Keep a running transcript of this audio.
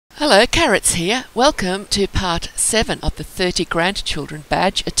Hello, Carrots here. Welcome to part 7 of the 30 grandchildren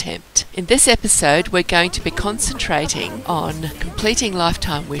badge attempt. In this episode we're going to be concentrating on completing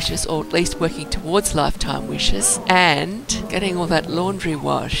lifetime wishes, or at least working towards lifetime wishes, and getting all that laundry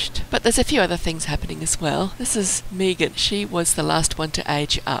washed. But there's a few other things happening as well. This is Megan. She was the last one to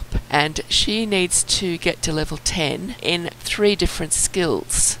age up, and she needs to get to level 10 in 3 different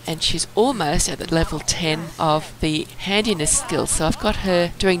skills, and she's almost at the level 10 of the handiness skill, so I've got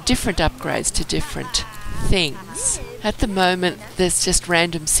her doing different upgrades to different things. At the moment there's just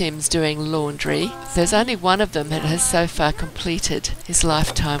random Sims doing laundry. There's only one of them that has so far completed his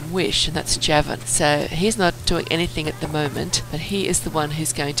lifetime wish, and that's Javon. So he's not doing anything at the moment, but he is the one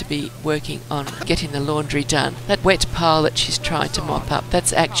who's going to be working on getting the laundry done. That wet pile that she's trying to mop up,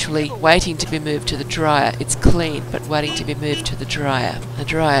 that's actually waiting to be moved to the dryer. It's clean but waiting to be moved to the dryer. The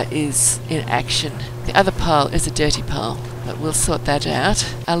dryer is in action. The other pile is a dirty pile, but we'll sort that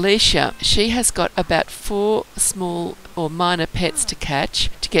out. Alicia, she has got about 4 small or minor pets to catch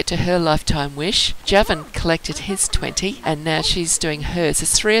to get to her lifetime wish. Javon collected his 20 and now she's doing hers. The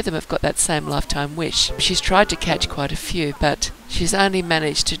 3 of them have got that same lifetime wish. She's tried to catch quite a few, but she's only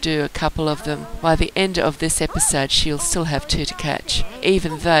managed to do a couple of them. By the end of this episode she'll still have 2 to catch,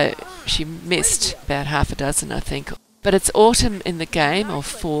 even though she missed about half a dozen, I think. But it's autumn in the game, or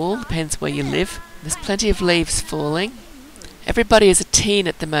fall, depends where you live. There's plenty of leaves falling. Everybody is a teen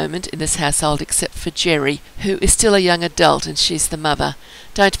at the moment in this household except for Jerry, who is still a young adult, and she's the mother.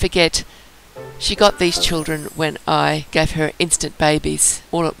 Don't forget, she got these children when I gave her instant babies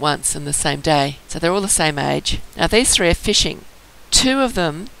all at once on the same day. So they're all the same age. Now these 3 are fishing. 2 of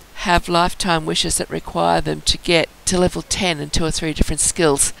them have lifetime wishes that require them to get to level 10 in 2 or 3 different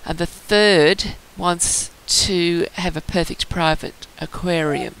skills. And the 3rd wants to have a perfect private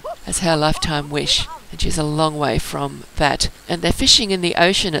aquarium as her lifetime wish, and she's a long way from that. And they're fishing in the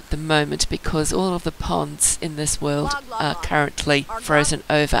ocean at the moment because all of the ponds in this world are currently frozen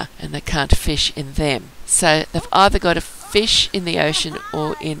over and they can't fish in them. So they've either got to fish in the ocean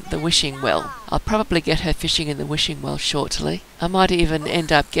or in the wishing well. I'll probably get her fishing in the wishing well shortly. I might even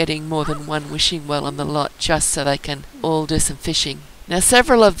end up getting more than 1 wishing well on the lot just so they can all do some fishing. Now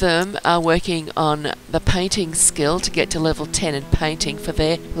several of them are working on the painting skill to get to level 10 in painting for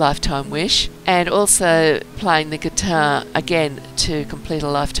their lifetime wish, and also playing the guitar again to complete a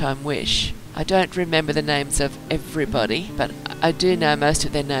lifetime wish. I don't remember the names of everybody, but I do know most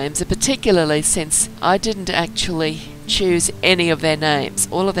of their names, and particularly since I didn't actually choose any of their names.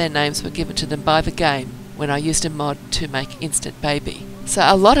 All of their names were given to them by the game when I used a mod to make Instant Baby. So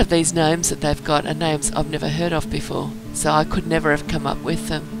a lot of these names that they've got are names I've never heard of before, so I could never have come up with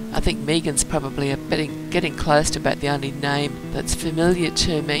them. I think Megan's probably getting close to about the only name that's familiar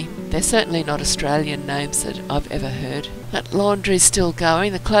to me. They're certainly not Australian names that I've ever heard. That laundry's still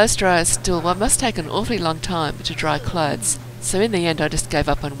going. The clothes dryer's still... Well, it must take an awfully long time to dry clothes. So in the end I just gave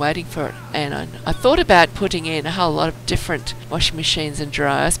up on waiting for it, and I thought about putting in a whole lot of different washing machines and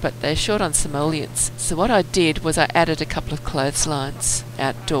dryers, but they're short on simoleans. So what I did was I added a couple of clotheslines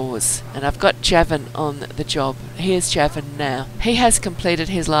outdoors, and I've got Javon on the job. Here's Javon now. He has completed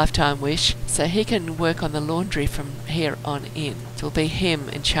his lifetime wish, so he can work on the laundry from here on in. It'll be him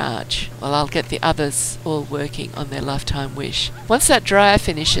in charge, while I'll get the others all working on their lifetime wish. Once that dryer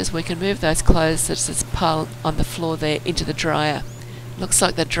finishes, we can move those clothes that's piled on the floor there into the dryer. Looks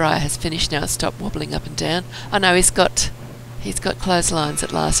like the dryer has finished now. It's stopped wobbling up and down. Oh no, he's got clotheslines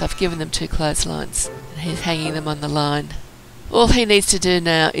at last. I've given them 2 clotheslines, and he's hanging them on the line. All he needs to do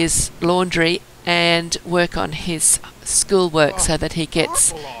now is laundry and work on his schoolwork so that he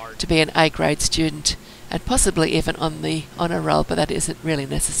gets to be an A-grade student, and possibly even on the honour roll, but that isn't really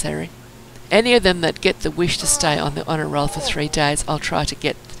necessary. Any of them that get the wish to stay on the honour roll for 3 days, I'll try to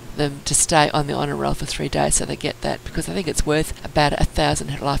get them to stay on the honour roll for 3 days so they get that, because I think it's worth about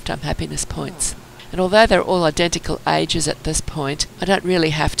 1,000 lifetime happiness points. And although they're all identical ages at this point, I don't really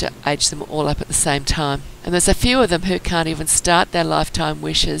have to age them all up at the same time. And there's a few of them who can't even start their lifetime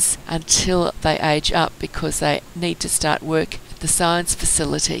wishes until they age up, because they need to start work at the science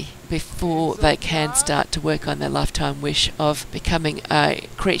facility before they can start to work on their lifetime wish of becoming a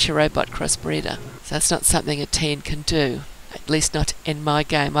creature robot crossbreeder. So that's not something a teen can do. At least not in my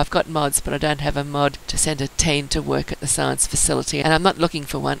game. I've got mods, but I don't have a mod to send a teen to work at the science facility, and I'm not looking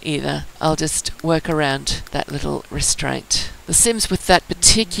for one either. I'll just work around that little restraint. The Sims with that particular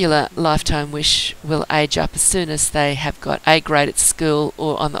particular lifetime wish will age up as soon as they have got A grade at school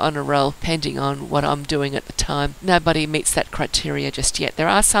or on the honour roll, depending on what I'm doing at the time. Nobody meets that criteria just yet. There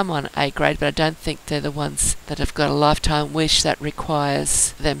are some on A grade, but I don't think they're the ones that have got a lifetime wish that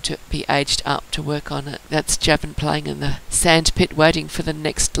requires them to be aged up to work on it. That's Javon playing in the sand pit waiting for the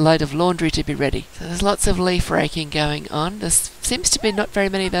next load of laundry to be ready. So there's lots of leaf raking going on. There seems to be not very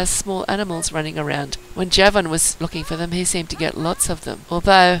many of those small animals running around. When Javon was looking for them, he seemed to get lots of them.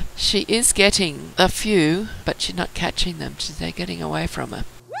 Although she is getting a few, but she's not catching them. They're getting away from her.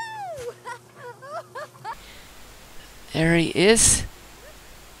 There he is,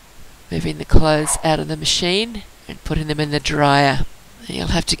 moving the clothes out of the machine and putting them in the dryer. You'll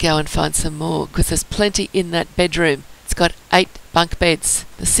have to go and find some more, because there's plenty in that bedroom. It's got 8 bunk beds.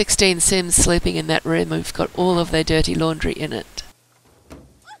 The 16 Sims sleeping in that room. We've got all of their dirty laundry in it.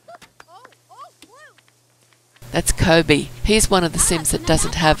 That's Kobe. He's one of the Sims that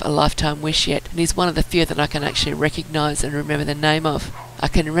doesn't have a lifetime wish yet, and he's one of the few that I can actually recognise and remember the name of. I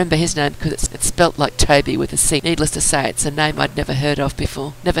can remember his name because it's spelt like Toby with a C. Needless to say, it's a name I'd never heard of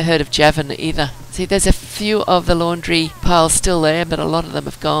before. Never heard of Javon either. See, there's a few of the laundry piles still there, but a lot of them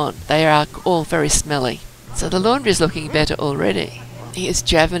have gone. They are all very smelly. So the laundry's looking better already. Here's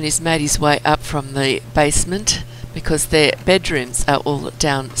Javon. He's made his way up from the basement, because their bedrooms are all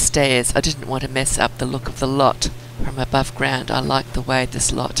downstairs. I didn't want to mess up the look of the lot from above ground. I like the way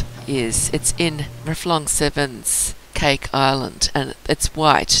this lot is. It's in Reflong 7's Cake Island, and it's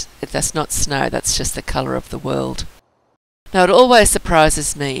white. That's not snow, that's just the colour of the world. Now, it always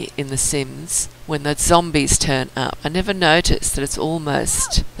surprises me in The Sims when the zombies turn up. I never noticed that it's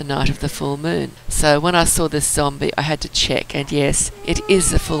almost the night of the full moon. So when I saw this zombie, I had to check, and yes, it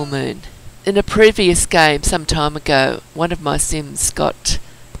is a full moon. In a previous game some time ago, one of my Sims got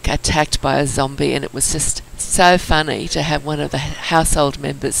attacked by a zombie, and it was just so funny to have one of the household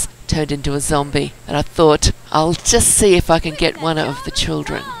members turned into a zombie. And I thought, I'll just see if I can get one of the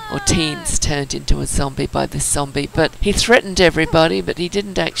children or teens turned into a zombie by this zombie. But he threatened everybody, but he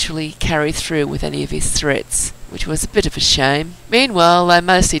didn't actually carry through with any of his threats, which was a bit of a shame. Meanwhile, they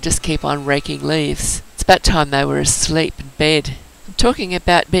mostly just keep on raking leaves. It's about time they were asleep in bed. Talking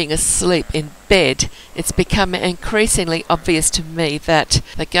about being asleep in bed, it's become increasingly obvious to me that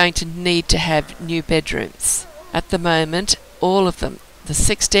they're going to need to have new bedrooms. At the moment, all of them, the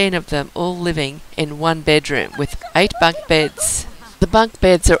 16 of them, all living in one bedroom with 8 bunk beds. The bunk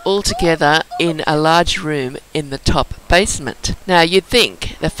beds are all together in a large room in the top basement. Now, you'd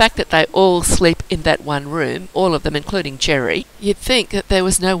think the fact that they all sleep in that one room, all of them including Jerry, you'd think that there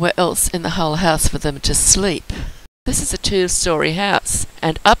was nowhere else in the whole house for them to sleep. This is a 2-story house,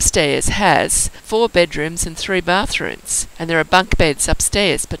 and upstairs has 4 bedrooms and 3 bathrooms, and there are bunk beds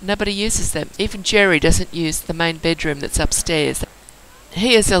upstairs, but nobody uses them. Even Jerry doesn't use the main bedroom that's upstairs.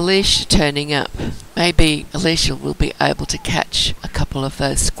 Here's Alicia turning up. Maybe Alicia will be able to catch a couple of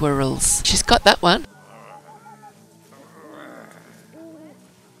those squirrels. She's got that one.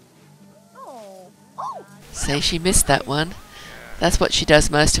 See, she missed that one. That's what she does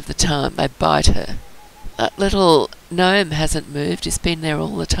most of the time. They bite her. That little gnome hasn't moved. He's been there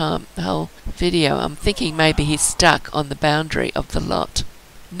all the time, the whole video. I'm thinking maybe he's stuck on the boundary of the lot.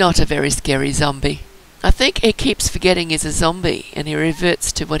 Not a very scary zombie. I think he keeps forgetting he's a zombie, and he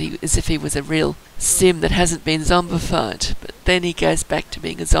reverts to as if he was a real Sim that hasn't been zombified. But then he goes back to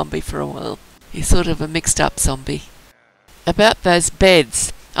being a zombie for a while. He's sort of a mixed up zombie. About those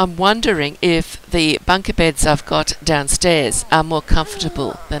beds, I'm wondering if the bunker beds I've got downstairs are more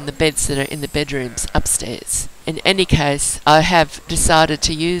comfortable than the beds that are in the bedrooms upstairs. In any case, I have decided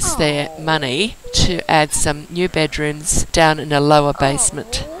to use their money to add some new bedrooms down in a lower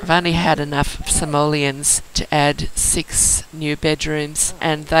basement. I've only had enough simoleans to add 6 new bedrooms,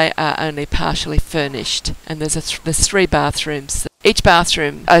 and they are only partially furnished. And there's 3 bathrooms. Each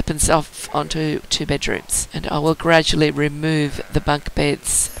bathroom opens off onto 2 bedrooms, and I will gradually remove the bunk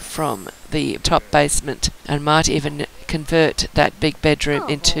beds from the top basement and might even convert that big bedroom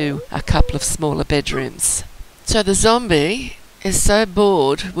into a couple of smaller bedrooms. So the zombie is so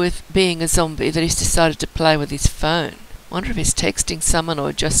bored with being a zombie that he's decided to play with his phone. Wonder if he's texting someone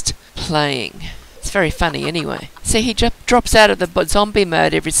or just playing. It's very funny anyway. See, he drops out of the zombie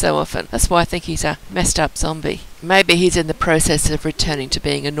mode every so often. That's why I think he's a messed up zombie. Maybe he's in the process of returning to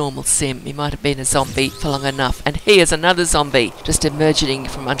being a normal Sim. He might have been a zombie for long enough, and he is another zombie just emerging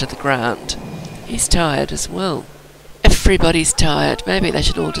from under the ground. He's tired as well. Everybody's tired. Maybe they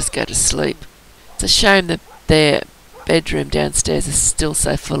should all just go to sleep. It's a shame that their bedroom downstairs is still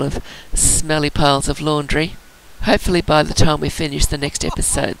so full of smelly piles of laundry. Hopefully by the time we finish the next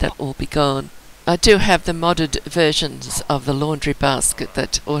episode, that'll all be gone. I do have the modded versions of the laundry basket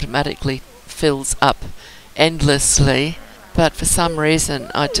that automatically fills up endlessly, but for some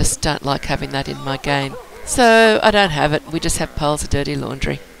reason I just don't like having that in my game. So I don't have it, we just have piles of dirty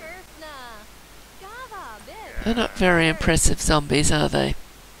laundry. They're not very impressive zombies, are they?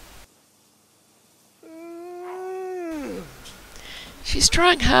 She's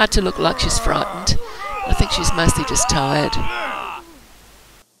trying hard to look like she's frightened. I think she's mostly just tired.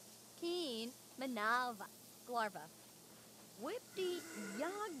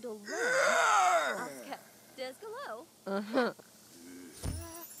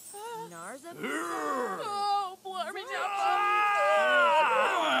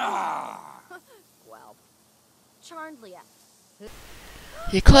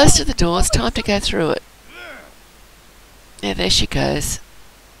 You're close to the door, it's time to go through it. Yeah, there she goes.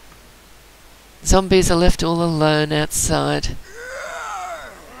 Zombies are left all alone outside.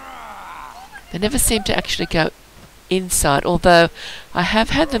 They never seem to actually go inside, although I have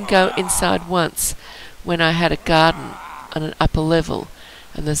had them go inside once when I had a garden on an upper level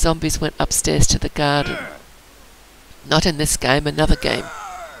and the zombies went upstairs to the garden. Not in this game, another game.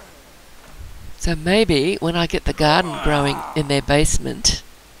 So maybe when I get the garden growing in their basement,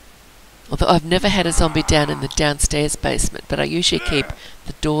 although I've never had a zombie down in the downstairs basement, but I usually keep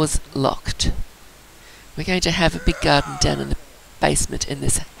the doors locked. We're going to have a big garden down in the basement in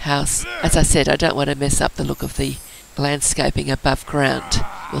this house. As I said, I don't want to mess up the look of the landscaping above ground.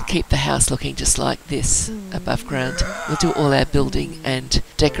 We'll keep the house looking just like this above ground. We'll do all our building and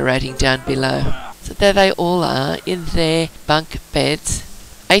decorating down below. So there they all are in their bunk beds.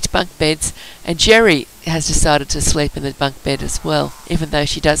 8 bunk beds, and Jerry has decided to sleep in the bunk bed as well, even though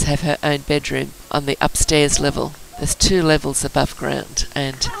she does have her own bedroom on the upstairs level. There's 2 levels above ground,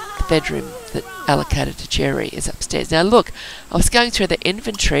 and the bedroom that allocated to Jerry is upstairs. Now look, I was going through the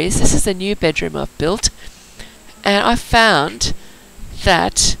inventories. This is a new bedroom I've built, and I found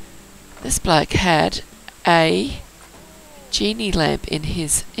that this bloke had a genie lamp in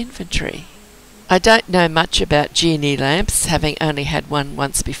his inventory. I don't know much about genie lamps, having only had one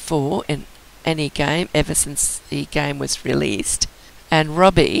once before in any game ever since the game was released. And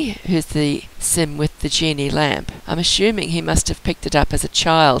Robbie, who's the sim with the genie lamp, I'm assuming he must have picked it up as a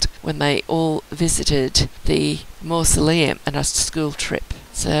child when they all visited the mausoleum on a school trip.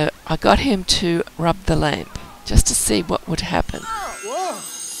 So I got him to rub the lamp just to see what would happen.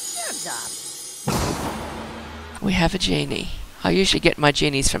 We have a genie. I usually get my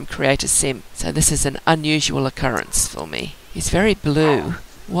genies from Creator Sim, so this is an unusual occurrence for me. He's very blue.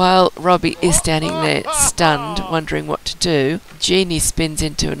 While Robbie is standing there stunned, wondering what to do, Genie spins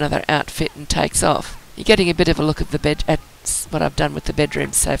into another outfit and takes off. You're getting a bit of a look at the bed at what I've done with the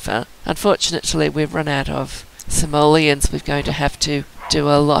bedroom so far. Unfortunately, we've run out of simoleans. We're going to have to do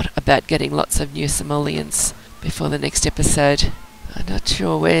a lot about getting lots of new simoleans before the next episode. I'm not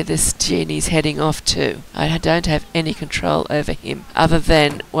sure where this genie's heading off to. I don't have any control over him other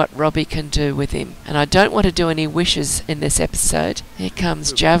than what Robbie can do with him. And I don't want to do any wishes in this episode. Here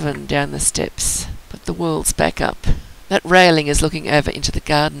comes Javon down the steps. Put the walls back up. That railing is looking over into the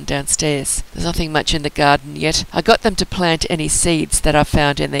garden downstairs. There's nothing much in the garden yet. I got them to plant any seeds that I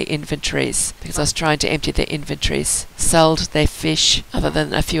found in their inventories because I was trying to empty their inventories. Sold their fish, other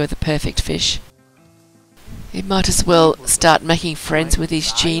than a few of the perfect fish. He might as well start making friends with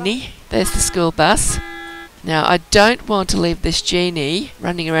his genie. There's the school bus. Now, I don't want to leave this genie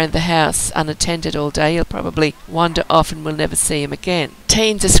running around the house unattended all day. He'll probably wander off and we'll never see him again.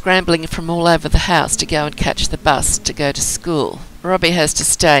 Teens are scrambling from all over the house to go and catch the bus to go to school. Robbie has to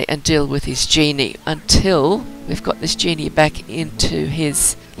stay and deal with his genie until we've got this genie back into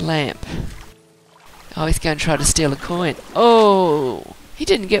his lamp. Oh, he's going to try to steal a coin. Oh, he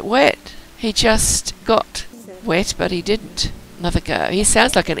didn't get wet. He just got wet, but he didn't. Another go. He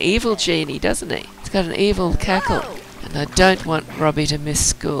sounds like an evil genie, doesn't he? He's got an evil cackle. And I don't want Robbie to miss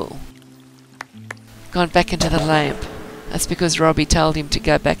school. Gone back into the lamp. That's because Robbie told him to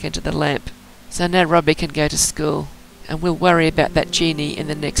go back into the lamp. So now Robbie can go to school. And we'll worry about that genie in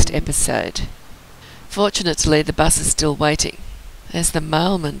the next episode. Fortunately, the bus is still waiting. There's the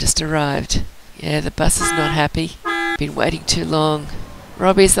mailman just arrived. Yeah, the bus is not happy. Been waiting too long.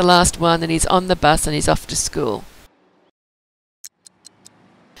 Robbie's the last one and he's on the bus and he's off to school.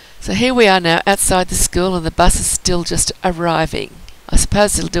 So here we are now outside the school and the bus is still just arriving. I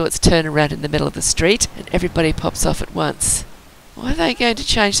suppose it'll do its turnaround in the middle of the street and everybody pops off at once. What are they going to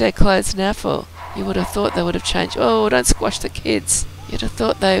change their clothes now for? You would have thought they would have changed. Oh, don't squash the kids. You'd have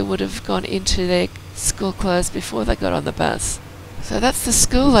thought they would have gone into their school clothes before they got on the bus. So that's the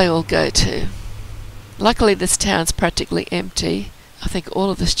school they all go to. Luckily this town's practically empty. I think all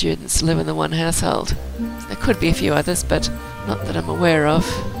of the students live in the one household. There could be a few others, but not that I'm aware of.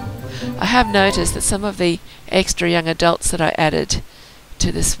 I have noticed that some of the extra young adults that I added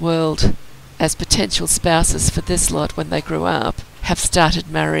to this world as potential spouses for this lot when they grew up have started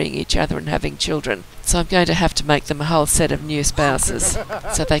marrying each other and having children. So I'm going to have to make them a whole set of new spouses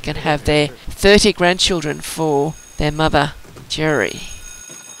so they can have their 30 grandchildren for their mother, Jerry.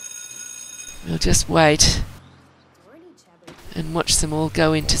 We'll just wait and watch them all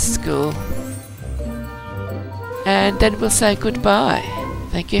go into school. And then we'll say goodbye.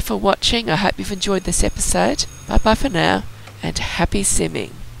 Thank you for watching. I hope you've enjoyed this episode. Bye bye for now, and happy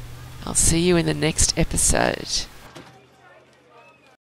simming. I'll see you in the next episode.